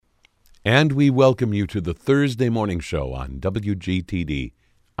And we welcome you to the Thursday morning show on WGTD.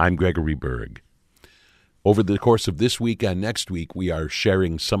 I'm Gregory Berg. Over the course of this week and next week, we are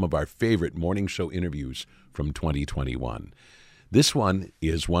sharing some of our favorite morning show interviews from 2021. This one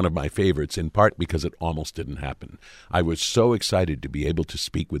is one of my favorites, in part because it almost didn't happen. I was so excited to be able to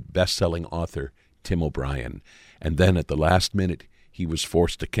speak with best-selling author Tim O'Brien, and then at the last minute, he was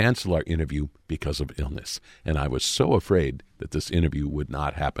forced to cancel our interview because of illness, and I was so afraid that this interview would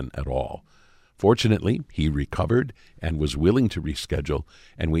not happen at all. Fortunately, he recovered and was willing to reschedule,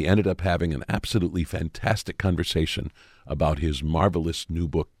 and we ended up having an absolutely fantastic conversation about his marvelous new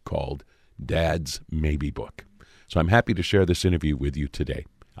book called Dad's Maybe Book. So I'm happy to share this interview with you today.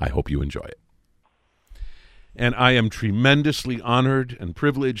 I hope you enjoy it. And I am tremendously honored and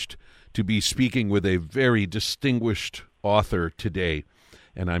privileged to be speaking with a very distinguished author today,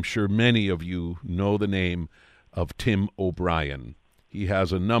 and I'm sure many of you know the name of Tim O'Brien. He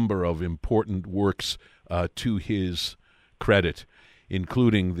has a number of important works to his credit,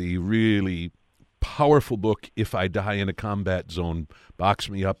 including the really powerful book, If I Die in a Combat Zone, Box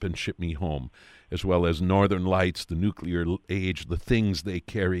Me Up and Ship Me Home, as well as Northern Lights, The Nuclear Age, The Things They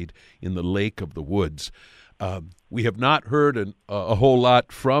Carried in the Lake of the Woods. We have not heard a whole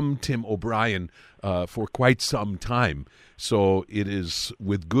lot from Tim O'Brien for quite some time, so it is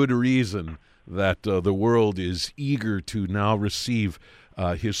with good reason that the world is eager to now receive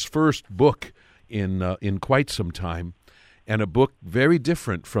his first book in quite some time, and a book very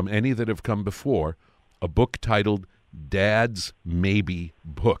different from any that have come before, a book titled Dad's Maybe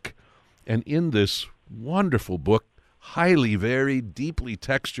Book. And in this wonderful book, highly varied, deeply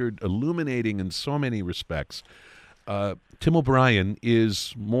textured, illuminating in so many respects, Tim O'Brien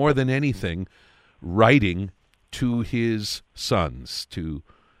is more than anything writing to his sons, to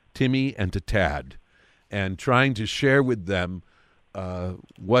Timmy and to Tad, and trying to share with them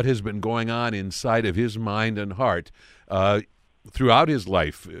what has been going on inside of his mind and heart throughout his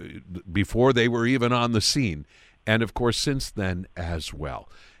life, before they were even on the scene, and of course since then as well.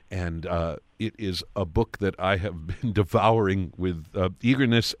 And it is a book that I have been devouring with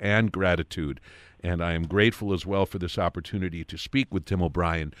eagerness and gratitude. And I am grateful as well for this opportunity to speak with Tim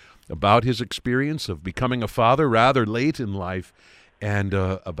O'Brien about his experience of becoming a father rather late in life, and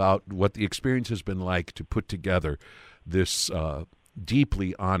about what the experience has been like to put together this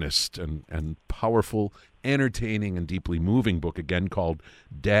deeply honest and powerful, entertaining, and deeply moving book, again called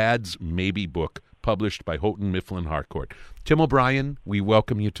Dad's Maybe Book, published by Houghton Mifflin Harcourt. Tim O'Brien, we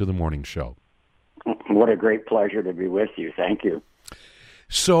welcome you to the morning show. What a great pleasure to be with you. Thank you.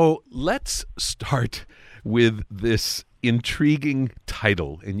 So let's start with this intriguing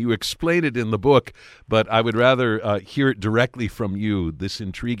title, and you explain it in the book, but I would rather hear it directly from you, this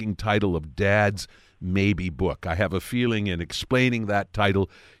intriguing title of Dad's Maybe Book. I have a feeling in explaining that title,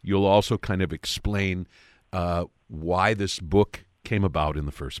 you'll also kind of explain why this book came about in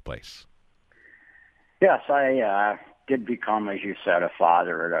the first place. Yes, I did become, as you said, a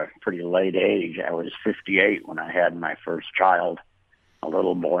father at a pretty late age. I was 58 when I had my first child, a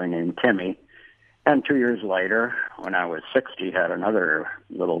little boy named Timmy. And 2 years later, when I was 60, had another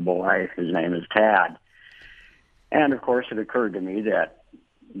little boy. His name is Tad. And, of course, it occurred to me that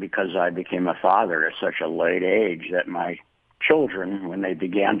because I became a father at such a late age, that my children, when they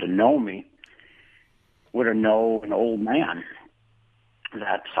began to know me, would know an old man.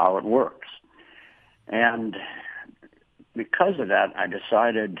 That's how it works. And because of that, I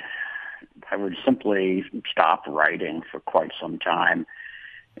decided I would simply stop writing for quite some time.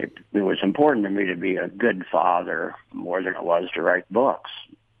 It was important to me to be a good father more than it was to write books.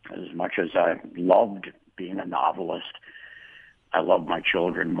 As much as I loved being a novelist, I loved my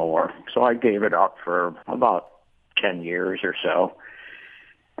children more. So I gave it up for about 10 years or so,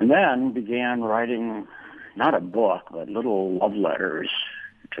 and then began writing not a book, but little love letters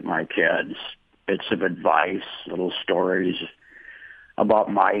to my kids, bits of advice, little stories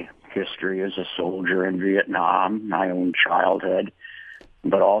about my history as a soldier in Vietnam, my own childhood,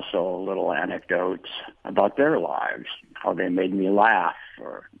 but also little anecdotes about their lives, how they made me laugh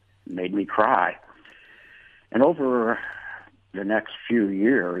or made me cry. And over the next few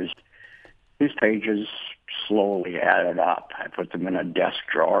years, these pages slowly added up. I put them in a desk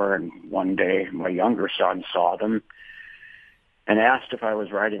drawer, and one day my younger son saw them and asked if I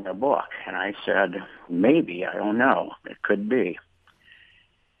was writing a book. And I said, maybe, I don't know, it could be.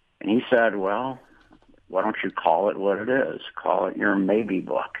 And he said, well, why don't you call it what it is? Call it your maybe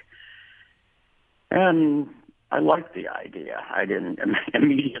book. And I liked the idea. I didn't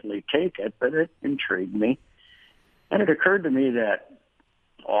immediately take it, but it intrigued me. And it occurred to me that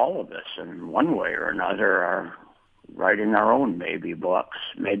all of us, in one way or another, are writing our own maybe books.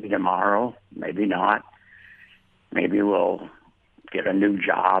 Maybe tomorrow, maybe not. Maybe we'll get a new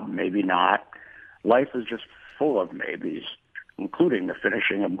job, maybe not. Life is just full of maybes, including the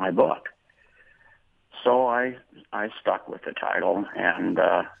finishing of my book. So I stuck with the title and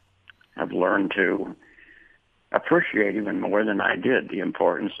have learned to appreciate even more than I did the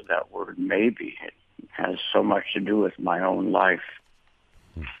importance of that word maybe. It has so much to do with my own life.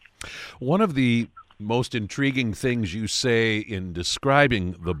 One of the most intriguing things you say in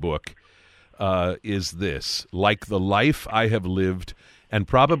describing the book is this: like the life I have lived, and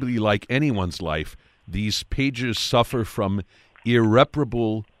probably like anyone's life, these pages suffer from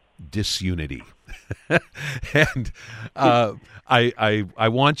irreparable disunity. And I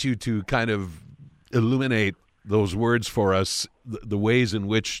want you to kind of illuminate those words for us, the ways in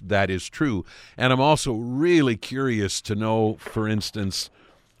which that is true. And I'm also really curious to know, for instance,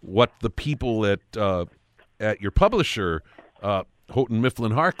 what the people at your publisher, Houghton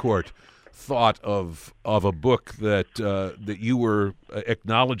Mifflin Harcourt, thought of a book that you were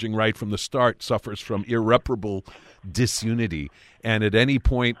acknowledging right from the start suffers from irreparable disunity. And at any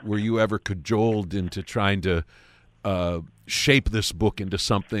point were you ever cajoled into trying to shape this book into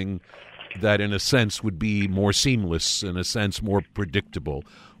something that in a sense would be more seamless, in a sense more predictable?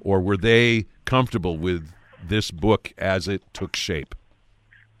 Or were they comfortable with this book as it took shape?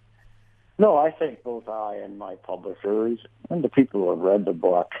 No, I think both I and my publishers and the people who have read the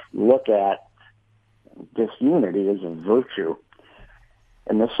book look at disunity as a virtue,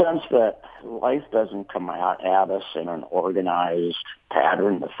 in the sense that life doesn't come out at us in an organized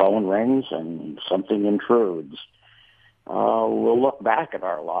pattern. The phone rings and something intrudes. We'll look back at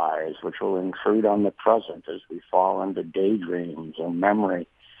our lives, which will intrude on the present as we fall into daydreams and memory.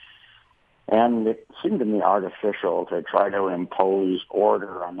 And it seemed to me artificial to try to impose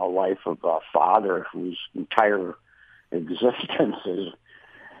order on the life of a father whose entire existence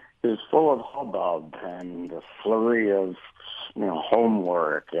is full of hubbub and a flurry of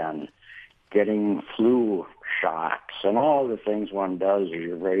homework and getting flu shots and all the things one does as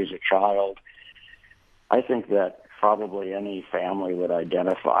you raise a child. I think that probably any family would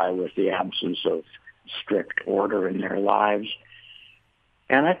identify with the absence of strict order in their lives.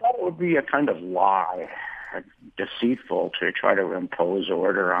 And I thought it would be a kind of lie, deceitful to try to impose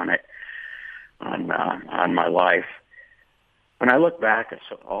order on it, on my life. When I look back at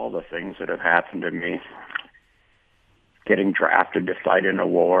all the things that have happened to me, getting drafted to fight in a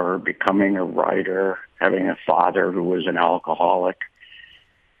war, becoming a writer, having a father who was an alcoholic,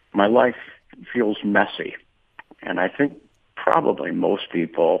 my life feels messy. And I think probably most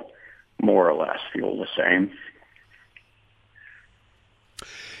people more or less feel the same.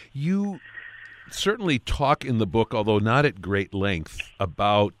 You certainly talk in the book, although not at great length,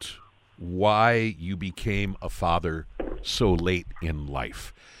 about why you became a father so late in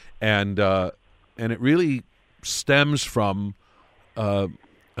life. And it really stems from a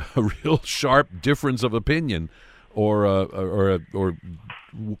real sharp difference of opinion or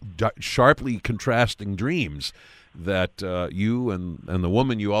sharply contrasting dreams that you and the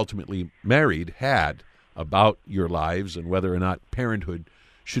woman you ultimately married had about your lives and whether or not parenthood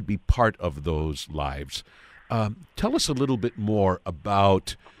should be part of those lives. Tell us a little bit more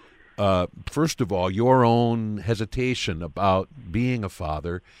about, first of all, your own hesitation about being a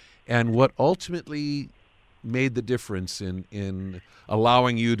father and what ultimately made the difference in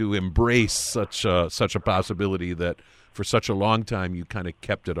allowing you to embrace such a possibility that for such a long time you kind of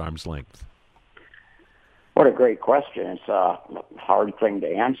kept at arm's length. What a great question. It's a hard thing to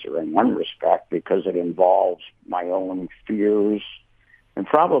answer in one respect because it involves my own fears and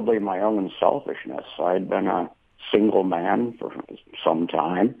probably my own selfishness. I'd been a single man for some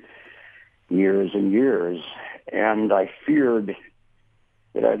time, years and years, and I feared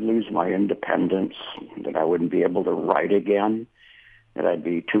that I'd lose my independence, that I wouldn't be able to write again, that I'd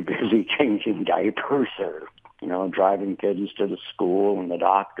be too busy changing diapers or, driving kids to the school and the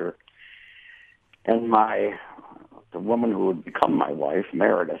doctor. And the woman who would become my wife,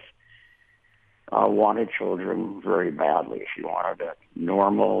 Meredith, wanted children very badly. She wanted a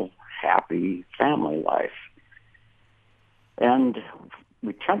normal, happy family life. And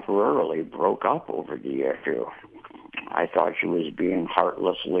we temporarily broke up over the issue. I thought she was being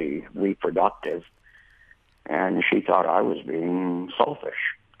heartlessly reproductive, and she thought I was being selfish.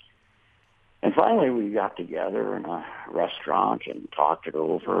 And finally we got together in a restaurant and talked it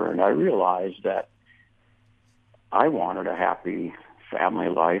over, and I realized that I wanted a happy family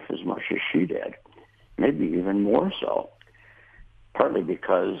life as much as she did, maybe even more so, partly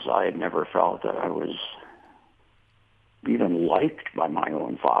because I had never felt that I was even liked by my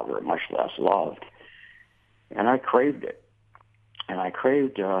own father, much less loved. And I craved it. And I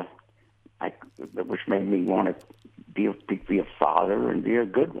craved, which made me want to be a father and be a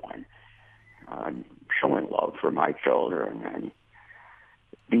good one, showing love for my children and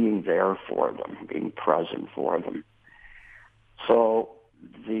being there for them, being present for them. So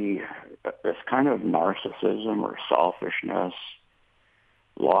this kind of narcissism or selfishness,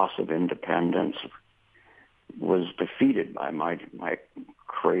 loss of independence, was defeated by my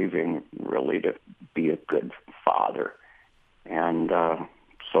craving really to be a good father. And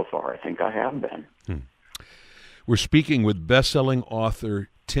so far, I think I have been. We're speaking with best-selling author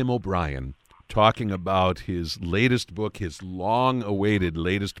Tim O'Brien, talking about his latest book, his long-awaited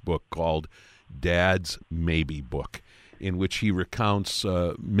latest book called Dad's Maybe Book, in which he recounts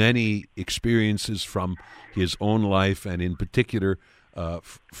many experiences from his own life, and in particular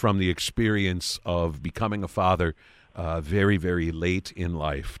from the experience of becoming a father very, very late in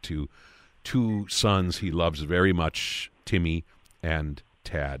life to two sons he loves very much, Timmy and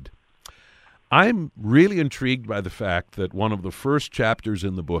Tad. I'm really intrigued by the fact that one of the first chapters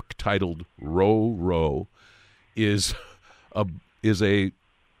in the book, titled Row, Row, is a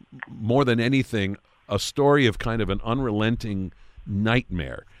more than anything a story of kind of an unrelenting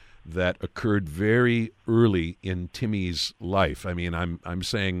nightmare that occurred very early in Timmy's life. I mean, I'm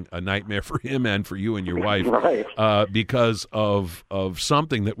saying a nightmare for him and for you and your wife, right. Because of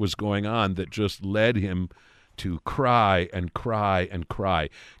something that was going on that just led him to cry and cry and cry.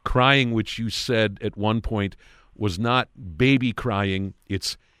 Crying, which you said at one point was not baby crying,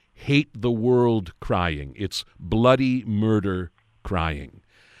 it's hate the world crying. It's bloody murder crying.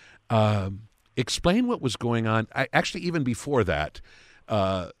 Explain what was going on. Actually, even before that,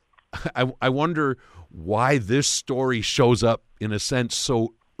 I wonder why this story shows up, in a sense,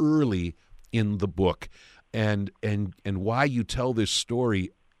 so early in the book, and why you tell this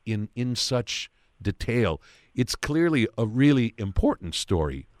story in such detail. It's clearly a really important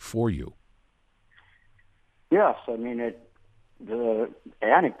story for you. Yes, I mean, the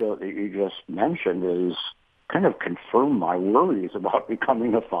anecdote that you just mentioned is kind of confirmed my worries about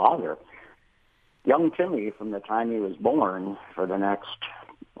becoming a father. Young Timmy, from the time he was born, for the next,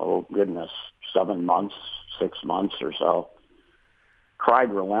 7 months, 6 months or so,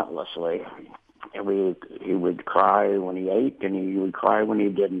 cried relentlessly. And he would cry when he ate, and he would cry when he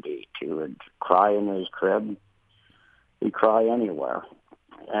didn't eat. He would cry in his crib. He'd cry anywhere,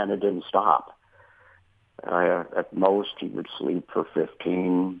 and it didn't stop. At most, he would sleep for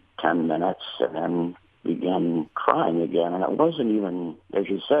 10 minutes, and then begin crying again. And it wasn't even, as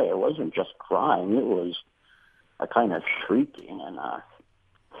you say, it wasn't just crying. It was a kind of shrieking and a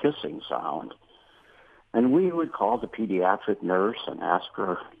hissing sound. And we would call the pediatric nurse and ask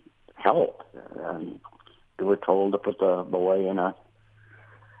her help. And we were told to put the boy in a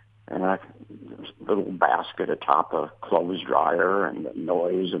little basket atop a clothes dryer, and the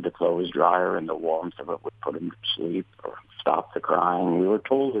noise of the clothes dryer and the warmth of it would put him to sleep or stop the crying. We were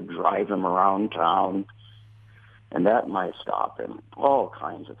told to drive him around town, and that might stop him. All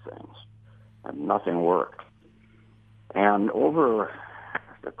kinds of things. And nothing worked. And over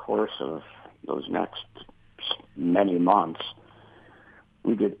the course of those next many months,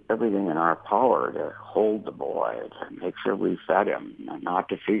 we did everything in our power to hold the boy, to make sure we fed him, and not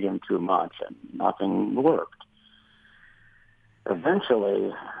to feed him too much, and nothing worked.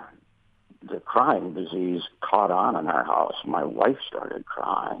 Eventually, the crying disease caught on in our house. My wife started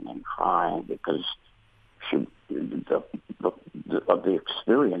crying and crying because of the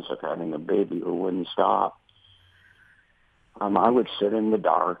experience of having a baby who wouldn't stop. I would sit in the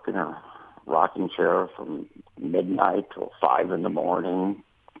dark in a rocking chair from midnight till 5 a.m,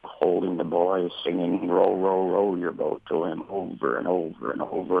 holding the boy, singing "Row, row, row your boat" to him over and over and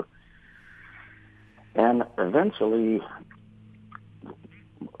over. And eventually,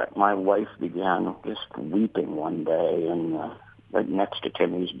 my wife began just weeping one day right next to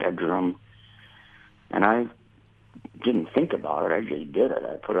Timmy's bedroom. And I didn't think about it. I just did it.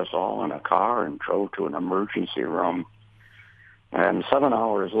 I put us all in a car and drove to an emergency room. And 7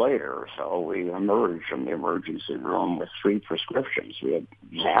 hours later or so, we emerged from the emergency room with 3 prescriptions. We had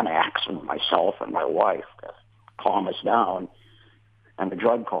Xanax, and myself and my wife, to calm us down, and a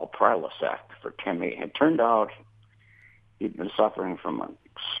drug called Prilosec for Timmy. It turned out he'd been suffering from an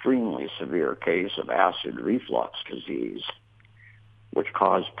extremely severe case of acid reflux disease, which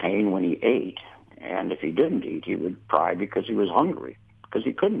caused pain when he ate. And if he didn't eat, he would cry because he was hungry, because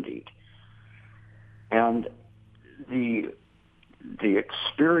he couldn't eat. And the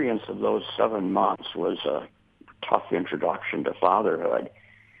experience of those 7 months was a tough introduction to fatherhood.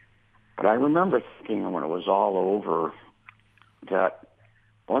 But I remember thinking when it was all over that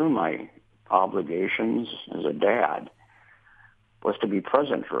one of my obligations as a dad was to be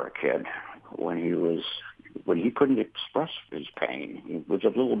present for a kid when he couldn't express his pain. He was a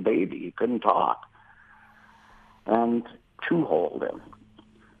little baby. He couldn't talk. And to hold him.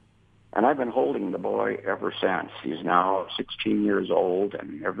 And I've been holding the boy ever since. He's now 16 years old,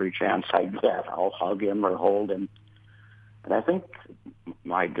 and every chance I get, I'll hug him or hold him. And I think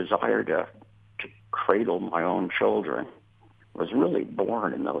my desire to cradle my own children was really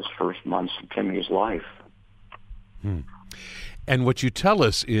born in those first months of Timmy's life. And what you tell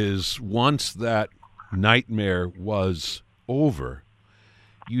us is once that nightmare was over,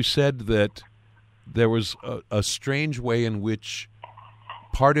 you said that there was a strange way in which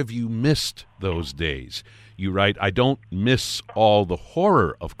part of you missed those days. You write, I don't miss all the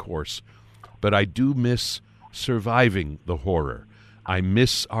horror, of course, but I do miss surviving the horror. I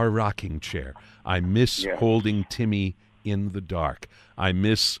miss our rocking chair. I miss holding Timmy in the dark. I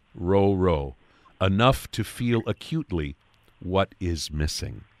miss row, row, enough to feel acutely what is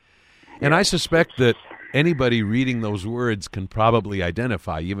missing. And I suspect that anybody reading those words can probably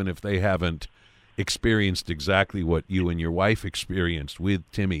identify, even if they haven't experienced exactly what you and your wife experienced with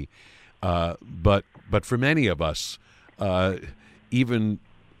Timmy. But for many of us, even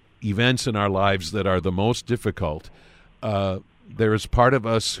events in our lives that are the most difficult, there is part of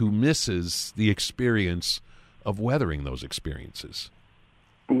us who misses the experience of weathering those experiences.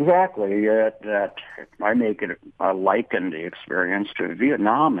 Exactly. That I make it liken the experience to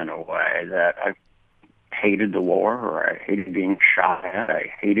Vietnam in a way, that I hated the war, or I hated being shot at,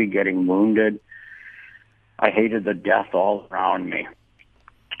 I hated getting wounded, I hated the death all around me.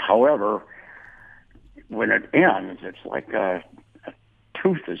 However, when it ends, it's like a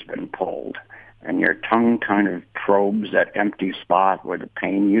tooth has been pulled, and your tongue kind of probes that empty spot where the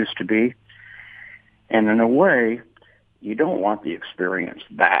pain used to be. And in a way, you don't want the experience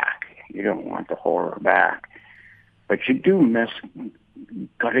back. You don't want the horror back. But you do miss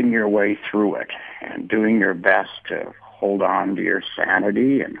gutting your way through it and doing your best to hold on to your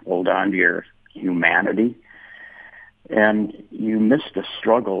sanity and hold on to your humanity. And you miss the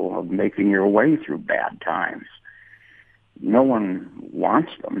struggle of making your way through bad times. No one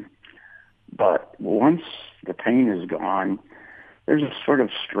wants them, but once the pain is gone, there's a sort of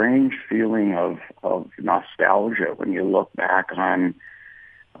strange feeling of nostalgia when you look back on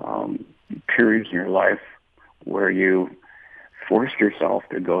periods in your life where you forced yourself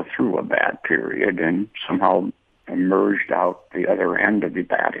to go through a bad period and somehow emerged out the other end of the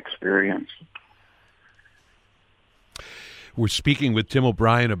bad experience. We're speaking with Tim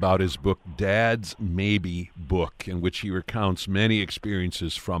O'Brien about his book, Dad's Maybe Book, in which he recounts many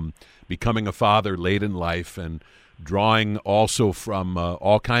experiences from becoming a father late in life and drawing also from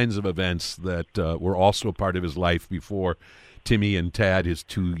all kinds of events that were also part of his life before Timmy and Tad, his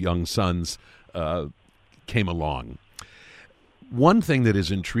two young sons, came along. One thing that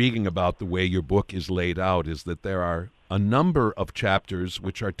is intriguing about the way your book is laid out is that there are a number of chapters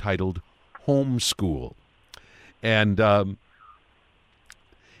which are titled Homeschool. And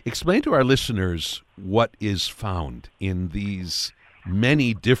explain to our listeners what is found in these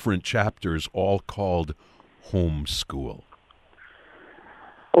many different chapters, all called Homeschool.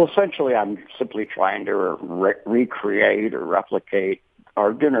 Well, essentially, I'm simply trying to recreate or replicate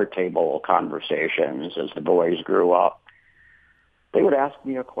our dinner table conversations as the boys grew up. They would ask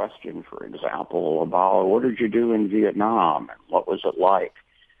me a question, for example, about what did you do in Vietnam and what was it like?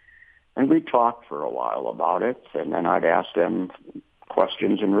 And we talked for a while about it, and then I'd ask them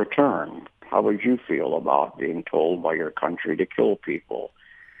questions in return. How would you feel about being told by your country to kill people?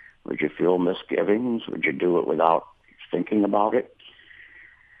 Would you feel misgivings? Would you do it without thinking about it?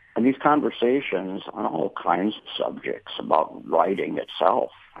 And these conversations on all kinds of subjects, about writing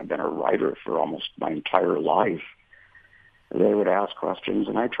itself. I've been a writer for almost my entire life. They would ask questions,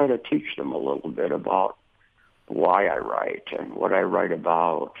 and I try to teach them a little bit about why I write and what I write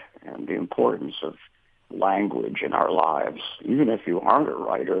about and the importance of language in our lives. Even if you aren't a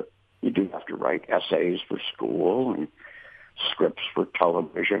writer, you do have to write essays for school and scripts for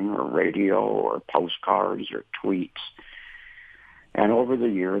television or radio or postcards or tweets. And over the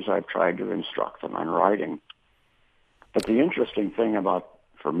years, I've tried to instruct them on writing. But the interesting thing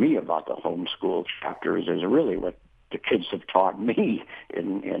for me about the homeschool chapters is really what the kids have taught me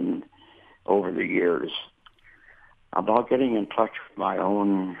in over the years about getting in touch with my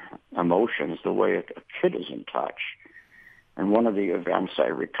own emotions the way a kid is in touch. And one of the events I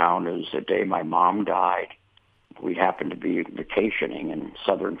recount is the day my mom died. We happened to be vacationing in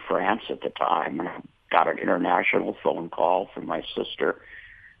southern France at the time, and I got an international phone call from my sister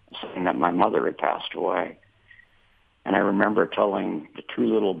saying that my mother had passed away. And I remember telling the two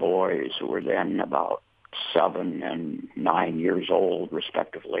little boys who were then about 7 and 9 years old,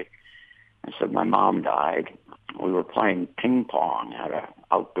 respectively, I said, my mom died. We were playing ping pong at an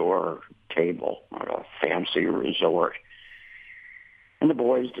outdoor table at a fancy resort. And the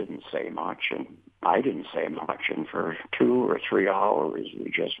boys didn't say much, and I didn't say much. And for 2 or 3 hours, we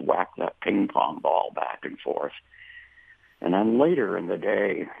just whacked that ping pong ball back and forth. And then later in the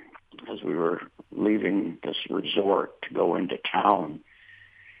day, as we were leaving this resort to go into town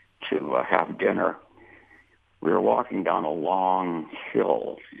to have dinner, we were walking down a long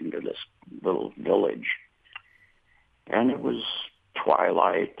hill into this little village. And it was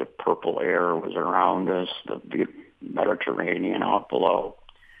twilight. The purple air was around us, the Mediterranean out below.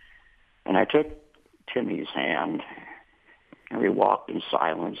 And I took Timmy's hand, and we walked in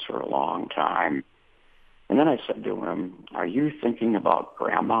silence for a long time. And then I said to him, are you thinking about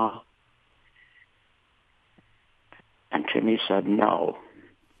Grandma? And Timmy said, no,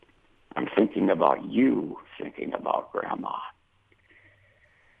 I'm thinking about you thinking about Grandma.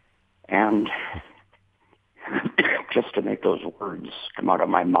 And just to make those words come out of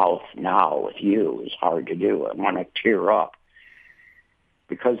my mouth now with you is hard to do. I want to tear up.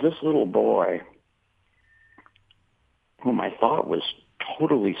 Because this little boy, whom I thought was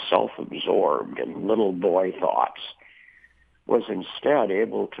totally self-absorbed in little boy thoughts, was instead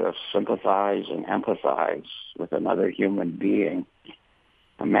able to sympathize and empathize with another human being,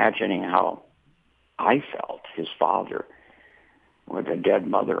 imagining how I felt, his father, with a dead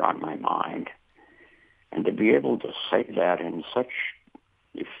mother on my mind. And to be able to say that in such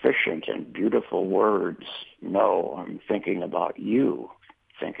efficient and beautiful words, no, I'm thinking about you,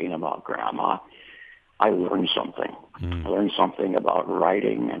 thinking about Grandma, I learned something. I learned something about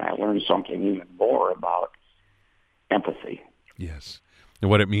writing, and I learned something even more about empathy. Yes. And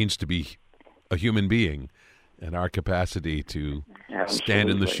what it means to be a human being and our capacity to stand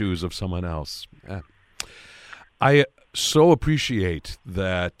in the shoes of someone else. Yeah. I so appreciate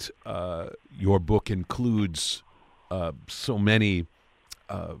that your book includes so many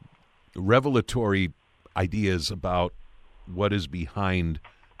revelatory ideas about what is behind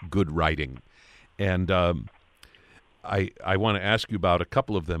good writing. And I want to ask you about a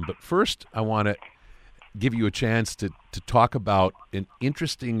couple of them. But first, I want to give you a chance to talk about an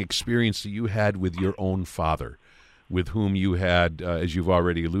interesting experience that you had with your own father, with whom you had, as you've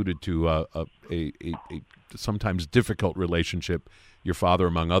already alluded to, a sometimes difficult relationship. Your father,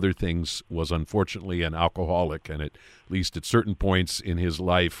 among other things, was unfortunately an alcoholic, and at least at certain points in his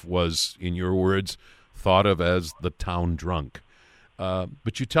life was, in your words, thought of as the town drunk.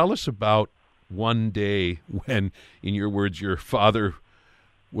 But you tell us about one day when, in your words, your father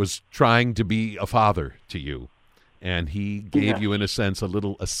was trying to be a father to you, and he gave you, in a sense, a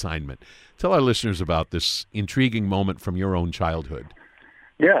little assignment. Tell our listeners about this intriguing moment from your own childhood.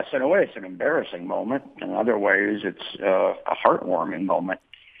 Yes, in a way, it's an embarrassing moment. In other ways, it's a heartwarming moment.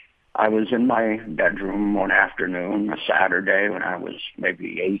 I was in my bedroom one afternoon, a Saturday, when I was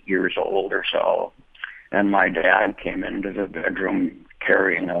maybe 8 years old or so, and my dad came into the bedroom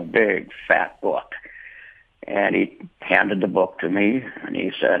carrying a big, fat book. And he handed the book to me, and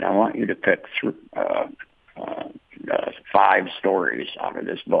he said, I want you to pick 5 stories out of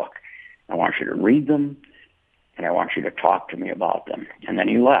this book. I want you to read them, and I want you to talk to me about them. And then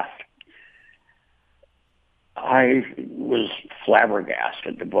he left. I was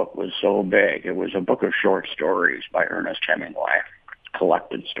flabbergasted. The book was so big. It was a book of short stories by Ernest Hemingway,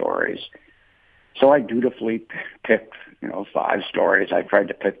 collected stories. So I dutifully picked, 5 stories. I tried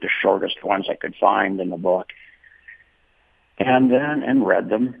to pick the shortest ones I could find in the book, and read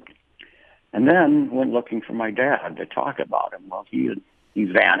them, and then went looking for my dad to talk about him. Well, he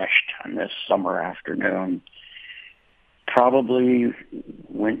vanished on this summer afternoon. Probably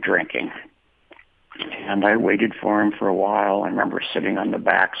went drinking, and I waited for him for a while. I remember sitting on the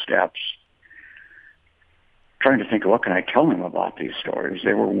back steps, trying to think of what can I tell him about these stories.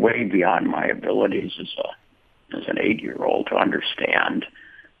 They were way beyond my abilities as an 8-year-old to understand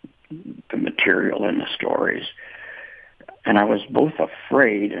the material in the stories. And I was both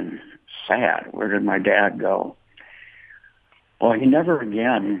afraid and sad. Where did my dad go? Well, he never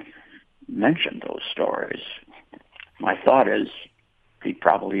again mentioned those stories. My thought is he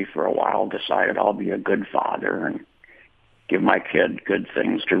probably for a while decided I'll be a good father and give my kid good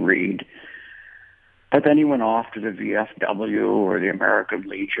things to read. But then he went off to the VFW or the American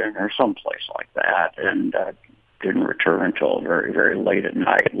Legion or someplace like that, and didn't return until very, very late at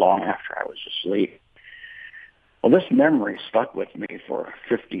night, long after I was asleep. Well, this memory stuck with me for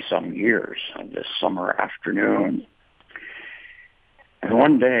 50-some years of this summer afternoon. And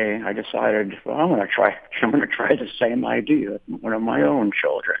one day I decided, well, I'm going to try the same idea with one of my own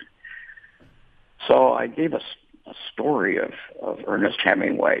children. So I gave a story of Ernest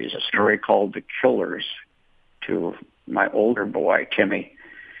Hemingway's, a story called The Killers, to my older boy, Timmy.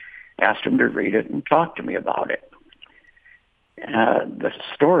 Asked him to read it and talk to me about it. The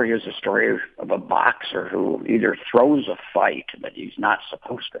story is a story of a boxer who either throws a fight that he's not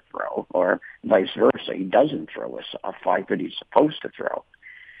supposed to throw, or vice versa. He doesn't throw a fight that he's supposed to throw.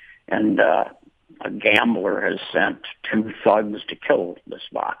 And a gambler has sent 2 thugs to kill this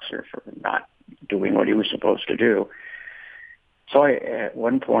boxer for not doing what he was supposed to do. So at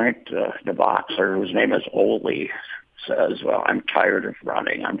one point, the boxer, whose name is Ole, says, well, I'm tired of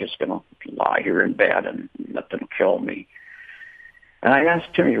running. I'm just going to lie here in bed and let them kill me. And I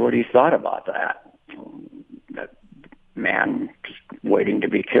asked Timmy what he thought about that man just waiting to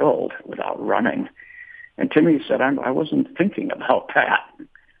be killed without running. And Timmy said, I wasn't thinking about that.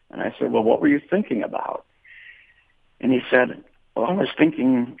 And I said, well, what were you thinking about? And he said, well, I was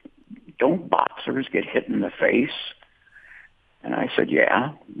thinking, don't boxers get hit in the face? And I said,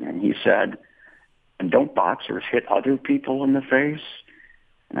 yeah. And he said, and don't boxers hit other people in the face?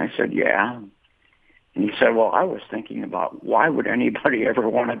 And I said, yeah. And he said, well, I was thinking about why would anybody ever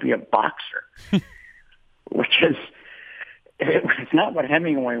want to be a boxer? Which is, it's not what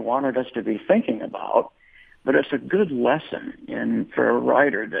Hemingway wanted us to be thinking about, but it's a good lesson for a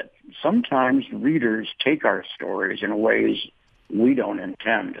writer that sometimes readers take our stories in ways we don't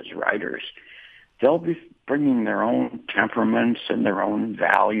intend as writers. They'll be bringing their own temperaments and their own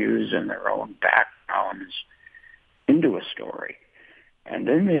values and their own backgrounds into a story. And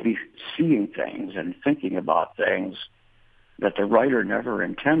they may be seeing things and thinking about things that the writer never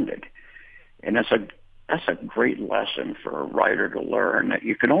intended. And that's a great lesson for a writer to learn, that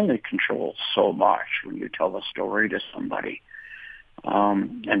you can only control so much when you tell a story to somebody.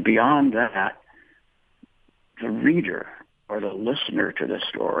 And beyond that, the reader or the listener to the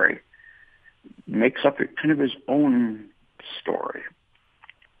story makes up kind of his own story.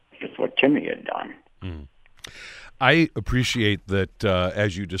 It's what Timmy had done. Mm. I appreciate that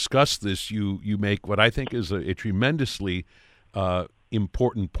as you discuss this, you make what I think is a tremendously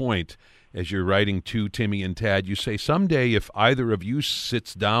important point. As you're writing to Timmy and Tad, you say, someday if either of you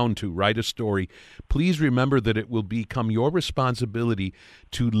sits down to write a story, please remember that it will become your responsibility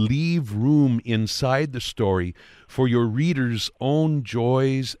to leave room inside the story for your reader's own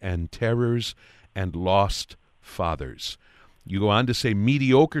joys and terrors and lost fathers. You go on to say,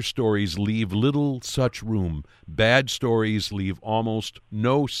 mediocre stories leave little such room. Bad stories leave almost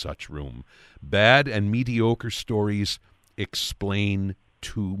no such room. Bad and mediocre stories explain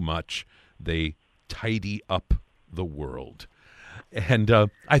too much. They tidy up the world. And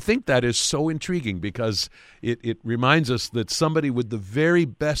I think that is so intriguing because it reminds us that somebody with the very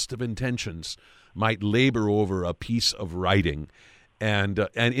best of intentions might labor over a piece of writing and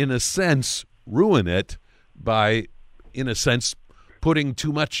in a sense ruin it by, in a sense, putting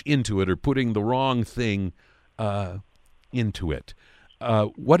too much into it or putting the wrong thing into it.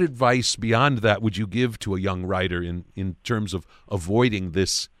 What advice beyond that would you give to a young writer in terms of avoiding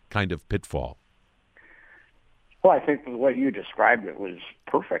this kind of pitfall? Well, I think the way you described it was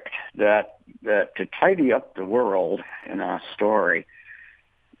perfect. That to tidy up the world in a story,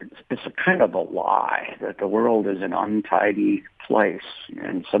 it's a kind of a lie that the world is an untidy place,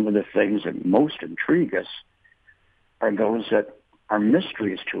 and some of the things that most intrigue us are those that are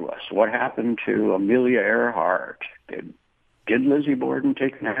mysteries to us. What happened to Amelia Earhart? Did Lizzie Borden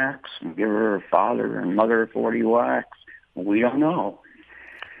take an axe and give her father and mother 40 whacks? We don't know.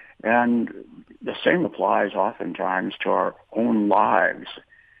 And the same applies oftentimes to our own lives.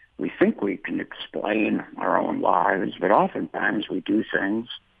 We think we can explain our own lives, but oftentimes we do things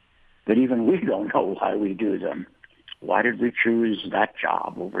that even we don't know why we do them. Why did we choose that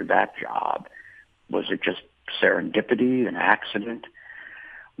job over that job? Was it just serendipity, an accident?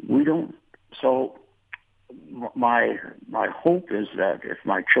 We don't. So my hope is that if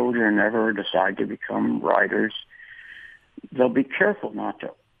my children ever decide to become writers, they'll be careful not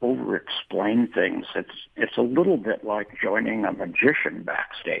to over-explain things. It's a little bit like joining a magician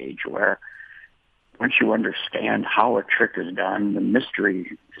backstage, where once you understand how a trick is done, the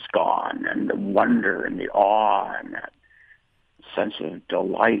mystery is gone, and the wonder and the awe and that sense of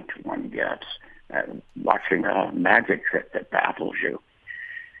delight one gets at watching a magic trick that baffles you.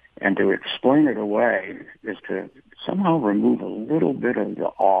 And to explain it away is to somehow remove a little bit of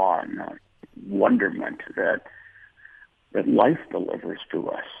the awe and the wonderment that life delivers to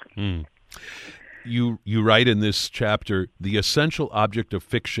us. Mm. You write in this chapter, the essential object of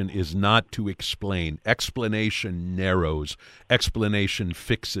fiction is not to explain. Explanation narrows. Explanation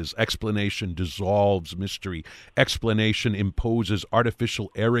fixes. Explanation dissolves mystery. Explanation imposes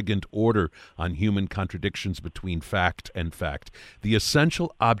artificial, arrogant order on human contradictions between fact and fact. The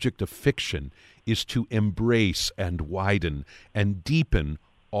essential object of fiction is to embrace and widen and deepen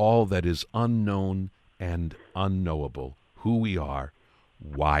all that is unknown and unknowable, who we are,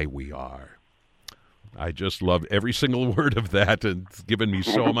 why we are. I just love every single word of that, and it's given me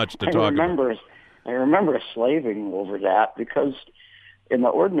so much to talk about. I remember slaving over that because in the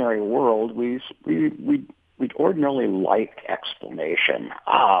ordinary world, we'd ordinarily like explanation.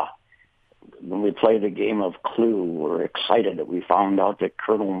 When we play the game of Clue, we're excited that we found out that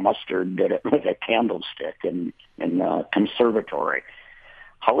Colonel Mustard did it with a candlestick in the conservatory.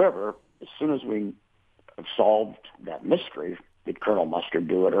 However, as soon as we have solved that mystery, did Colonel Mustard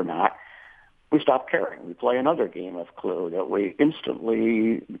do it or not, we stop caring. We play another game of Clue that we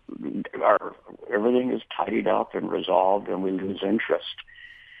instantly everything is tidied up and resolved, and we lose interest.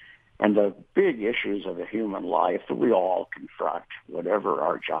 And the big issues of a human life that we all confront, whatever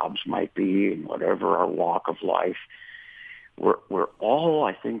our jobs might be and whatever our walk of life, we're all,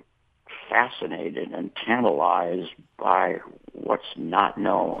 I think, fascinated and tantalized by what's not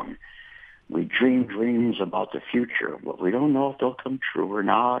known. We dream dreams about the future, but we don't know if they'll come true or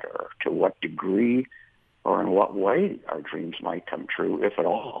not, or to what degree, or in what way our dreams might come true, if at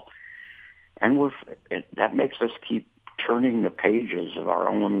all. And that makes us keep turning the pages of our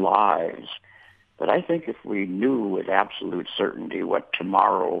own lives. But I think if we knew with absolute certainty what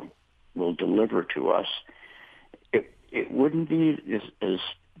tomorrow will deliver to us, it wouldn't be as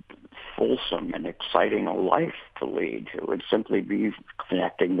fulsome and exciting a life to lead. It would simply be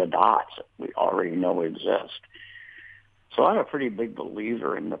connecting the dots that we already know exist. So I'm a pretty big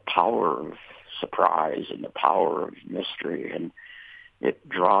believer in the power of surprise and the power of mystery, and it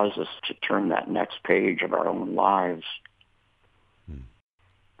draws us to turn that next page of our own lives.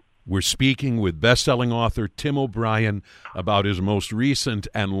 We're speaking with best-selling author Tim O'Brien about his most recent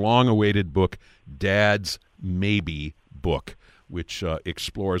and long-awaited book, Dad's Maybe Book, which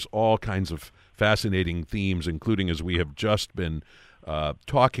explores all kinds of fascinating themes, including, as we have just been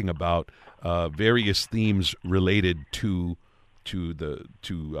talking about, various themes related to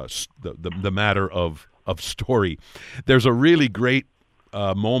the matter of story. There's a really great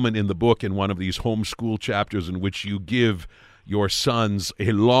moment in the book in one of these homeschool chapters in which you give your sons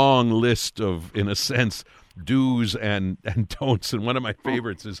a long list of, in a sense, do's and don'ts, and one of my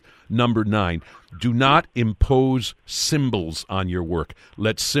favorites is number 9. Do not impose symbols on your work.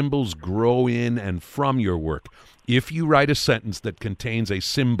 Let symbols grow in and from your work. If you write a sentence that contains a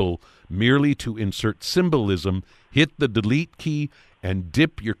symbol merely to insert symbolism, hit the delete key and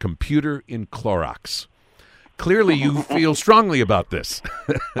dip your computer in Clorox. Clearly you feel strongly about this.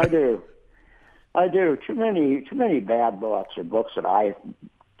 I do. Too many bad books, or books that I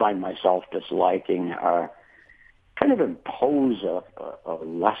find myself disliking, kind of impose a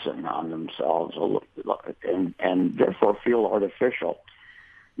lesson on themselves and therefore feel artificial.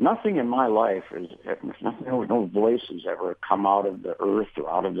 Nothing in my life no voice has ever come out of the earth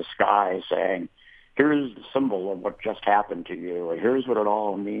or out of the sky saying, here's the symbol of what just happened to you, or here's what it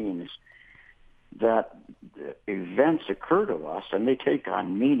all means. That events occur to us and they take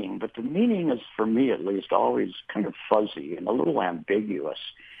on meaning, but the meaning is, for me at least, always kind of fuzzy and a little ambiguous.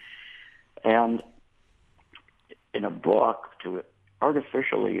 And in a book, to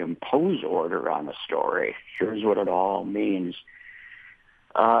artificially impose order on a story, here's what it all means,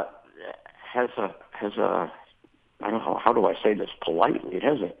 has a I don't know, how do I say this politely? It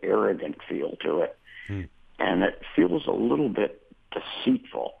has an arrogant feel to it. And it feels a little bit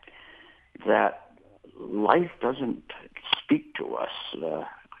deceitful, that life doesn't speak to us. The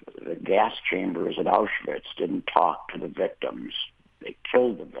gas chambers at Auschwitz didn't talk to the victims. They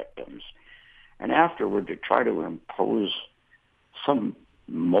killed the victims. And afterward, to try to impose some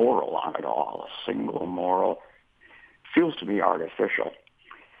moral on it all, a single moral, feels to me artificial.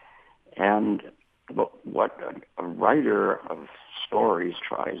 And what a writer of stories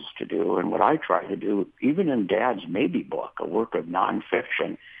tries to do, and what I try to do, even in Dad's Maybe Book, a work of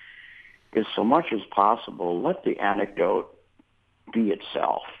nonfiction, is so much as possible let the anecdote be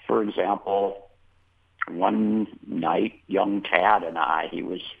itself. For example, one night, young Tad and I, he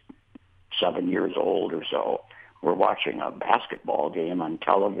was 7 years old or so, were watching a basketball game on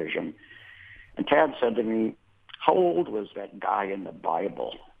television, and Tad said to me, how old was that guy in the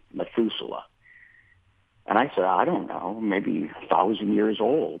Bible, Methuselah? And I said, I don't know, maybe 1,000 years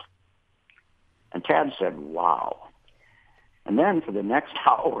old. And Tad said, wow. And then for the next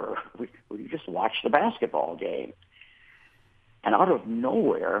hour, we just watched the basketball game. And out of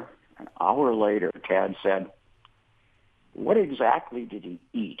nowhere, an hour later, Tad said, "What exactly did he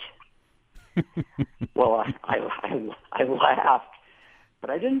eat?" Well, I laughed, but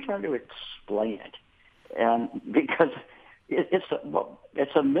I didn't try to explain it. And because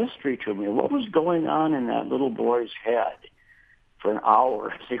it's a mystery to me. What was going on in that little boy's head for an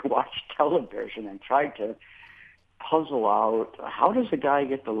hour as he watched television and tried to puzzle out, how does a guy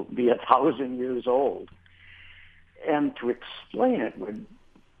get to be 1,000 years old? And to explain it would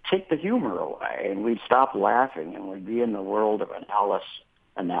take the humor away, and we'd stop laughing, and we'd be in the world of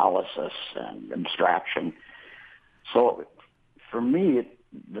analysis and abstraction. So for me,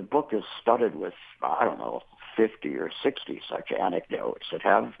 the book is studded with, 50 or 60 such anecdotes that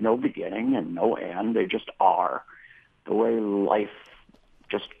have no beginning and no end. They just are the way life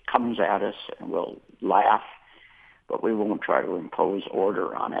just comes at us, and we'll laugh, but we won't try to impose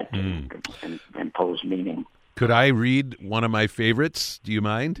order on it and impose meaning. Could I read one of my favorites? Do you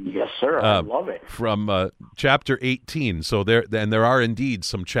mind? Yes, sir. I love it. From chapter 18. So there are indeed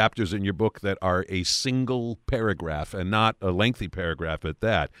some chapters in your book that are a single paragraph, and not a lengthy paragraph at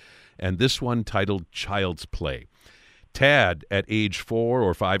that. And this one titled Child's Play. Tad, at age 4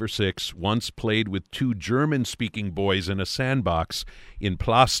 or 5 or 6, once played with 2 German-speaking boys in a sandbox in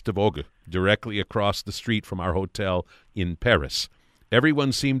Place de Vogue, directly across the street from our hotel in Paris.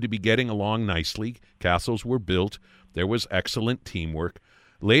 Everyone seemed to be getting along nicely. Castles were built. There was excellent teamwork.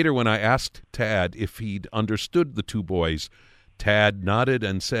 Later, when I asked Tad if he'd understood the 2 boys, Tad nodded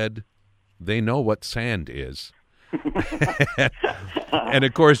and said, "They know what sand is." And,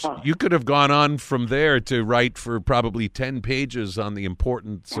 of course, you could have gone on from there to write for probably 10 pages on the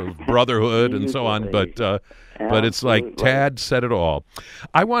importance of brotherhood and so on, but it's like Tad said it all.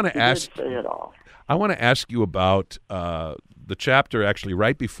 I want to ask you about the chapter actually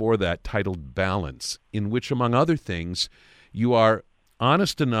right before that titled Balance, in which, among other things, you are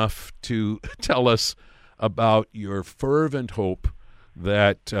honest enough to tell us about your fervent hope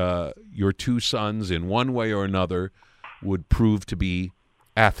that your 2 sons, in one way or another, would prove to be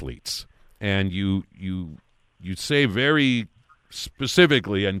athletes. And you say very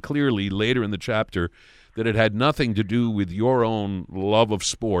specifically and clearly later in the chapter that it had nothing to do with your own love of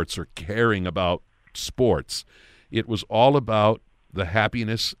sports or caring about sports. It was all about the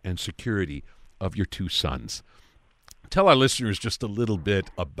happiness and security of your 2 sons. Tell our listeners just a little bit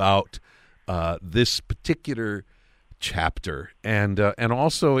about this particular chapter, and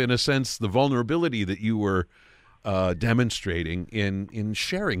also, in a sense, the vulnerability that you were demonstrating in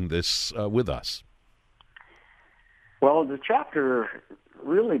sharing this with us. Well, the chapter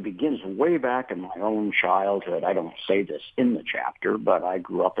really begins way back in my own childhood. I don't say this in the chapter, but I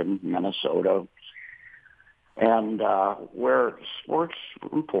grew up in Minnesota, and where sports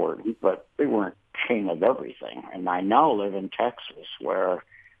were important, but they weren't king of everything. And I now live in Texas, where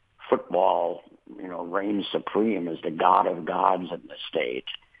football, reigns supreme as the god of gods in the state.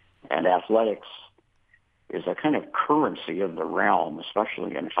 And athletics is a kind of currency of the realm,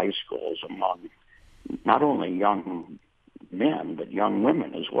 especially in high schools, among not only young men, but young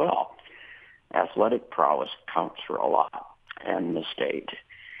women as well. Athletic prowess counts for a lot in the state.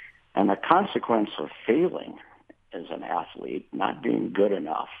 And the consequence of failing as an athlete, not being good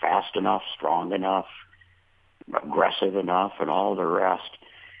enough, fast enough, strong enough, aggressive enough, and all the rest,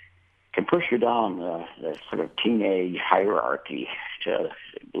 can push you down the sort of teenage hierarchy to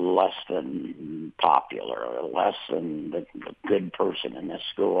less than popular, or less than the good person in this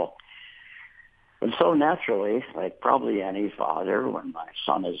school. And so naturally, like probably any father, when my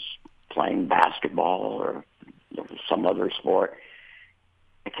son is playing basketball or some other sport,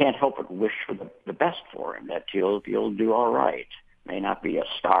 I can't help but wish for the best for him, that he'll do all right. May not be a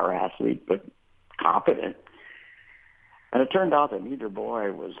star athlete, but competent. And it turned out that neither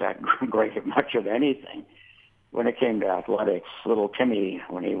boy was that great at much of anything. When it came to athletics, little Timmy,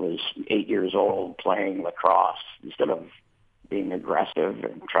 when he was 8 years old playing lacrosse, instead of being aggressive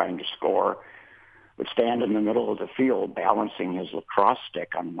and trying to score, would stand in the middle of the field balancing his lacrosse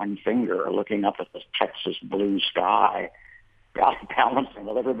stick on one finger, looking up at the Texas blue sky, balancing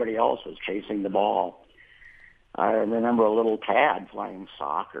while everybody else was chasing the ball. I remember a little Tad playing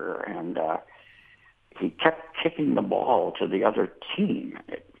soccer, and he kept kicking the ball to the other team.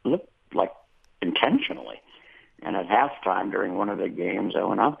 It looked like intentionally. And at halftime during one of the games, I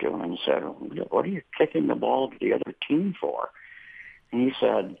went up to him and said, "What are you kicking the ball to the other team for?" And he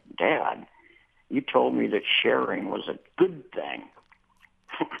said, "Dad, you told me that sharing was a good thing."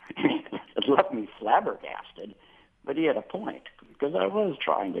 It left me flabbergasted, but he had a point, because I was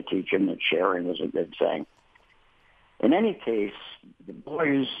trying to teach him that sharing was a good thing. In any case, the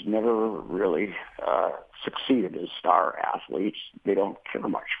boys never really succeeded as star athletes. They don't care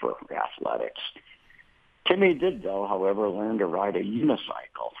much for athletics. Timmy did, though, however, learn to ride a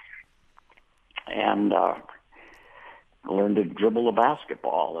unicycle and learned to dribble a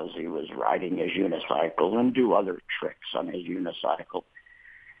basketball as he was riding his unicycle and do other tricks on his unicycle.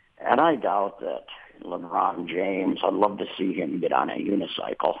 And I doubt that LeBron James, I'd love to see him get on a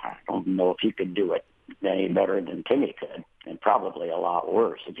unicycle. I don't know if he could do it any better than Timmy could, and probably a lot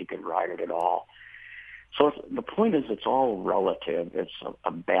worse if he could ride it at all. So the point is, it's all relative. It's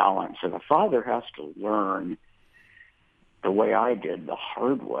a balance. And a father has to learn the way I did, the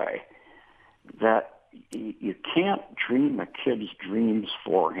hard way, that you can't dream a kid's dreams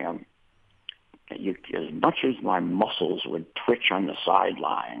for him. As much as my muscles would twitch on the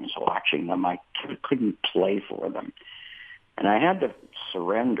sidelines watching them, I couldn't play for them. And I had to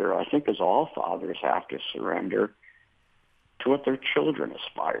surrender, I think as all fathers have to surrender, to what their children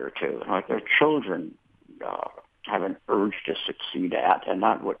aspire to, what their children have an urge to succeed at, and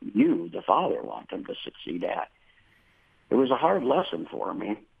not what you, the father, want them to succeed at. It was a hard lesson for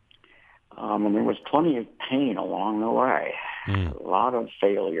me, and there was plenty of pain along the way, a lot of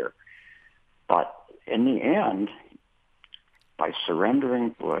failure. But in the end, by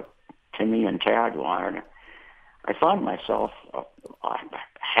surrendering to what Timmy and Tad wanted, I found myself a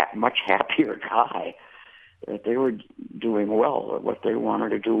much happier guy, that they were doing well at what they wanted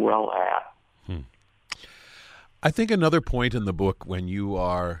to do well at. I think another point in the book, when you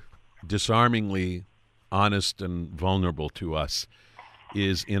are disarmingly honest and vulnerable to us,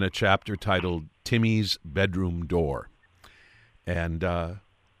 is in a chapter titled Timmy's Bedroom Door. And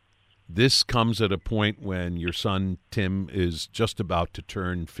this comes at a point when your son Tim is just about to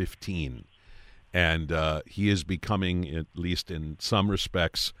turn 15. And he is becoming, at least in some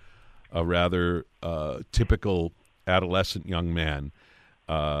respects, a rather typical adolescent young man,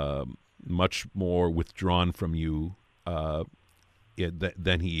 much more withdrawn from you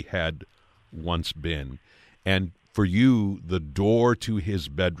than he had once been. And for you, the door to his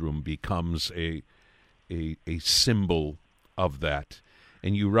bedroom becomes a symbol of that.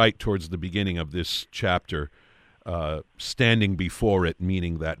 And you write towards the beginning of this chapter, standing before it,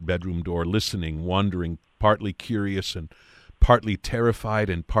 meaning that bedroom door, listening, wondering, partly curious and partly terrified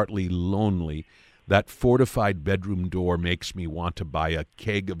and partly lonely, that fortified bedroom door makes me want to buy a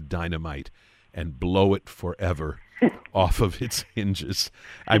keg of dynamite and blow it forever off of its hinges.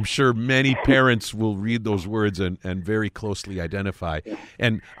 I'm sure many parents will read those words and very closely identify.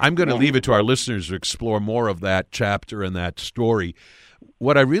 And I'm going to leave it to our listeners to explore more of that chapter and that story.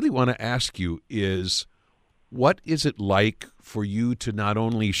 What I really want to ask you is, what is it like for you to not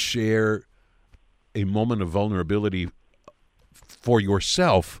only share a moment of vulnerability for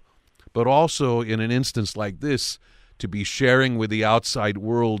yourself, but also in an instance like this, to be sharing with the outside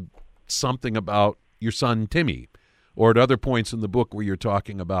world something about your son Timmy, or at other points in the book where you're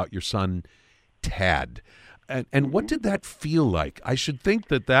talking about your son Tad? And what did that feel like? I should think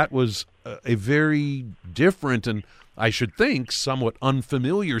that was a very different and, I should think, somewhat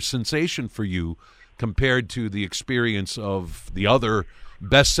unfamiliar sensation for you compared to the experience of the other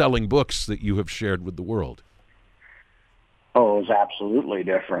best-selling books that you have shared with the world. Oh, it was absolutely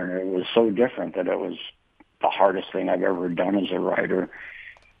different. It was so different that it was the hardest thing I've ever done as a writer.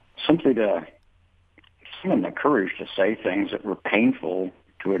 Simply to summon the courage to say things that were painful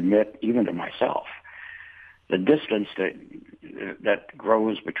to admit even to myself. The distance that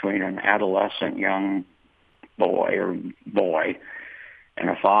grows between an adolescent young boy and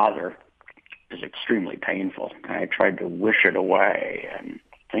a father is extremely painful. I tried to wish it away and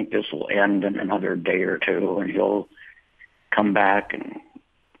think this will end in another day or two, and he'll come back and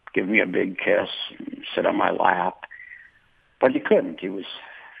give me a big kiss and sit on my lap. But he couldn't. He was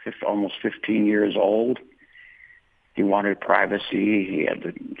almost 15 years old. He wanted privacy. He had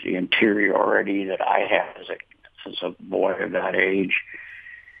the interiority that I had as a boy of that age.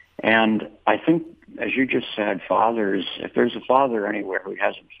 And I think, as you just said, fathers, if there's a father anywhere who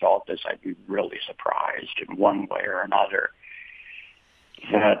hasn't felt this, I'd be really surprised in one way or another,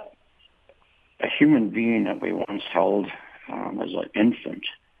 that a human being that we once held as an infant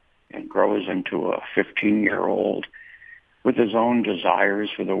and grows into a 15-year-old with his own desires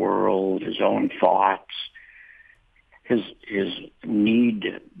for the world, his own thoughts, his need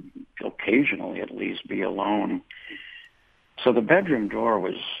to occasionally at least be alone. So the bedroom door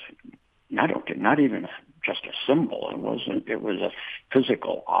was not even just a symbol. It was a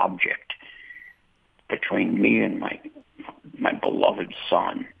physical object between me and my beloved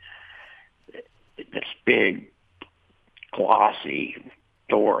son. This big, glossy,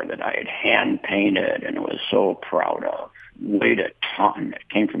 door that I had hand painted and was so proud of. Weighed a ton. It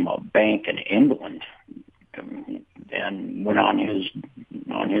came from a bank in England, and went on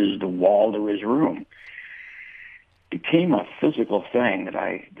the wall to his room. Became a physical thing that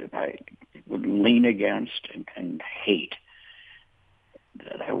I would lean against and hate.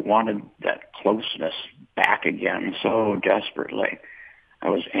 That I wanted that closeness back again so desperately. I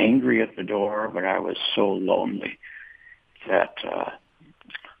was angry at the door, but I was so lonely that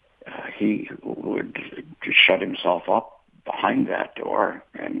he would just shut himself up behind that door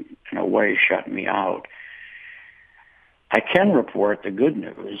and in a way shut me out. I can report the good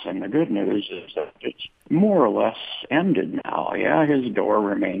news, and the good news is that it's more or less ended now. Yeah, his door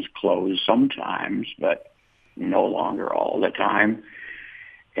remains closed sometimes, but no longer all the time.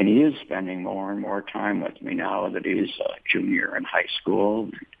 And he is spending more and more time with me now that he's a junior in high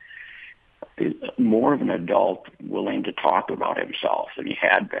school. He's more of an adult, willing to talk about himself than he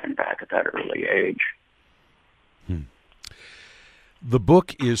had been back at that early age. The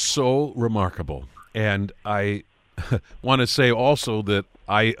book is so remarkable, and I want to say also that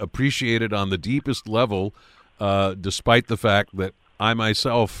I appreciate it on the deepest level, despite the fact that I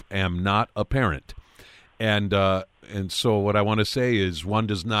myself am not a parent. And so what I want to say is one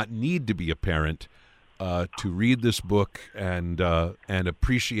does not need to be a parent to read this book and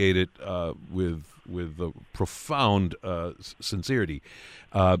appreciate it with a profound sincerity.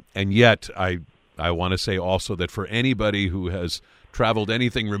 And yet I want to say also that for anybody who has traveled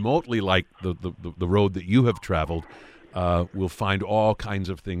anything remotely like the road that you have traveled, will find all kinds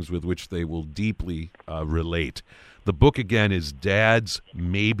of things with which they will deeply relate. The book, again, is Dad's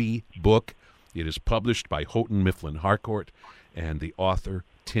Maybe Book. It is published by Houghton Mifflin Harcourt and the author,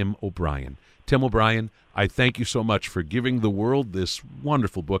 Tim O'Brien. Tim O'Brien, I thank you so much for giving the world this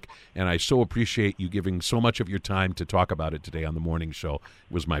wonderful book, and I so appreciate you giving so much of your time to talk about it today on the morning show.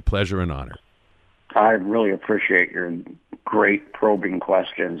 It was my pleasure and honor. I really appreciate your great probing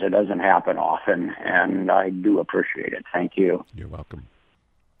questions. It doesn't happen often, and I do appreciate it. Thank you. You're welcome.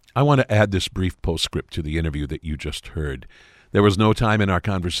 I want to add this brief postscript to the interview that you just heard. There was no time in our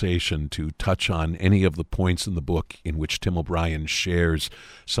conversation to touch on any of the points in the book in which Tim O'Brien shares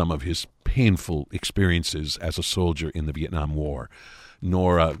some of his painful experiences as a soldier in the Vietnam War,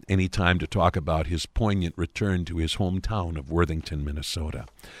 nor any time to talk about his poignant return to his hometown of Worthington, Minnesota.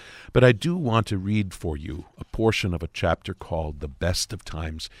 But I do want to read for you a portion of a chapter called The Best of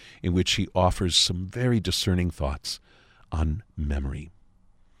Times, in which he offers some very discerning thoughts on memory.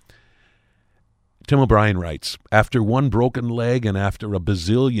 Tim O'Brien writes, after one broken leg and after a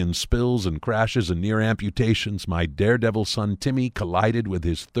bazillion spills and crashes and near amputations, my daredevil son Timmy collided with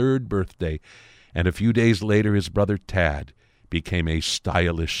his third birthday, and a few days later his brother Tad became a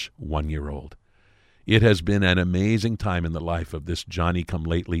stylish 1-year-old. It has been an amazing time in the life of this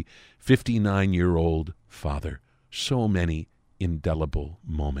Johnny-come-lately 59-year-old father. So many indelible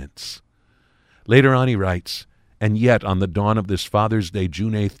moments. Later on he writes, and yet on the dawn of this Father's Day,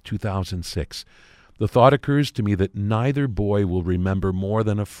 June 8th, 2006, the thought occurs to me that neither boy will remember more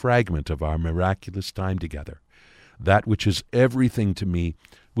than a fragment of our miraculous time together. That which is everything to me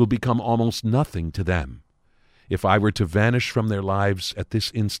will become almost nothing to them. If I were to vanish from their lives at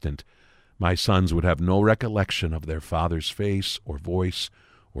this instant, my sons would have no recollection of their father's face or voice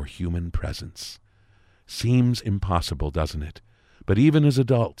or human presence. Seems impossible, doesn't it? But even as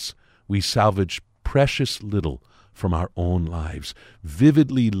adults, we salvage precious little from our own lives.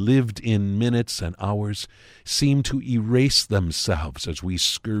 Vividly lived-in minutes and hours seem to erase themselves as we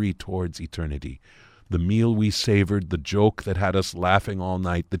scurry towards eternity. The meal we savored, the joke that had us laughing all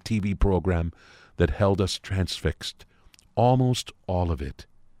night, the TV program that held us transfixed, almost all of it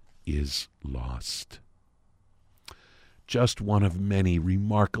is lost. Just one of many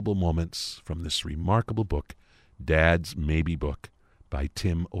remarkable moments from this remarkable book, Dad's Maybe Book, by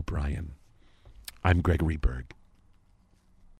Tim O'Brien. I'm Gregory Berg.